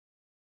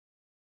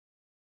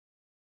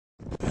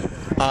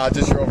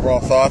Just your overall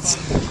thoughts?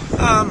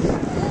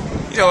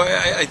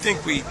 I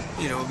think we,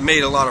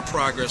 made a lot of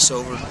progress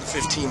over the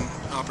 15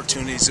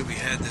 opportunities that we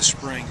had this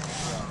spring.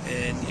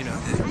 And,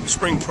 the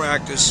spring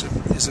practice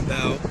is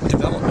about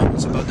development.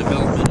 It's about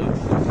development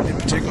of, in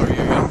particular,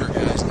 your younger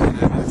guys. And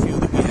I feel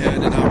that we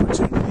had an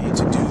opportunity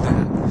to do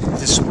that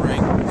this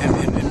spring,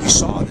 and we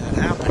saw that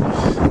happen.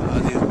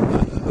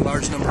 The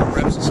large number of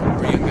reps that some of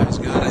our young guys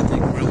got, I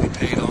think, really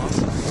paid off.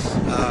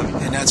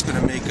 And that's going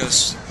to make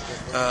us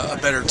a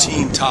better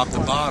team top to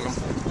bottom,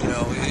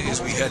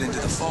 as we head into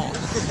the fall.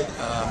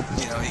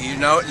 You're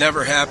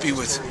never happy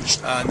with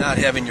not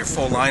having your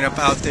full lineup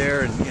out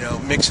there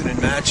and, mixing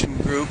and matching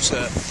groups,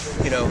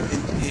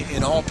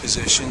 in all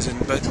positions.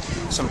 But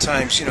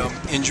sometimes,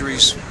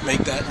 injuries make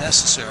that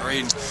necessary.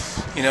 And,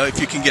 if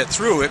you can get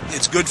through it,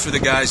 it's good for the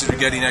guys that are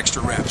getting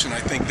extra reps. And I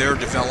think their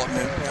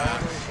development,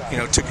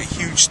 took a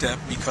huge step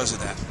because of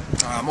that.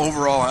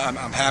 Overall,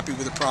 I'm happy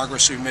with the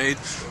progress we made.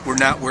 We're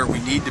not where we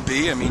need to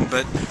be.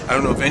 But I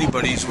don't know if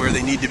anybody's where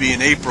they need to be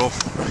in April,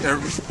 or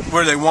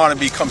where they want to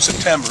be come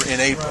September in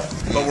April.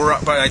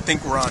 But I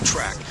think we're on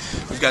track.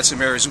 We've got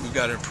some areas that we've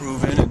got to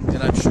improve in,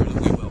 and I'm sure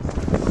that we will.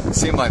 It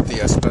seemed like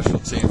the special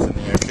teams and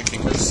the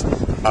kicking was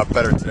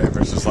better today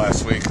versus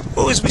last week.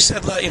 Well, as we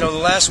said, the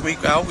last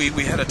week out, we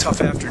had a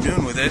tough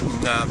afternoon with it,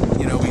 and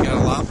we got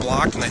a lot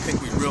blocked, and I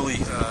think we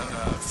really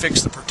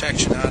fixed the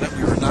protection on it.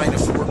 We were 9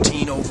 of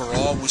 14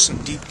 overall with some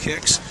deep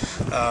kicks.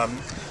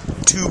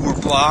 2 were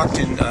blocked,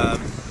 and I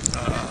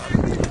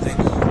think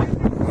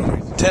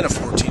 10 of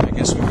 14, I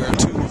guess we were.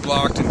 2 were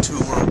blocked, and 2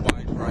 were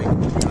wide right.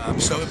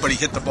 But he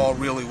hit the ball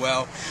really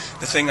well.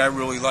 The thing I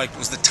really liked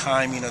was the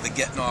timing of the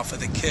getting off of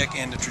the kick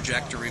and the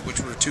trajectory, which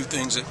were 2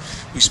 things that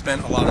we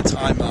spent a lot of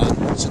time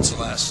on since the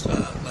last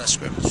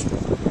scrimmage.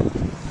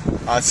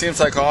 It seems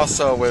like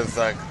also with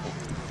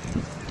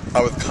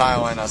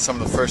Callahan and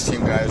some of the first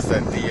team guys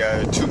that the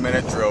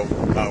 2-minute drill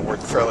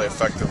worked fairly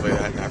effectively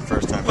that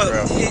first time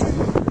through.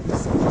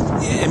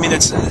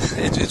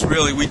 It's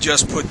really, we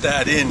just put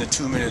that in, the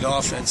 2-minute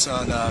offense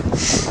on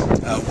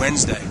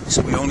Wednesday.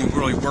 So we only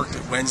really worked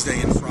it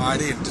Wednesday and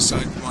Friday, and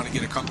decided we want to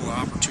get a couple of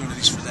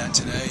opportunities for that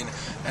today.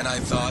 And I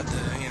thought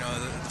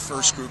the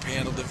first group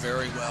handled it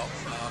very well,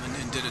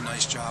 and did a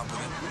nice job with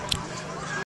it.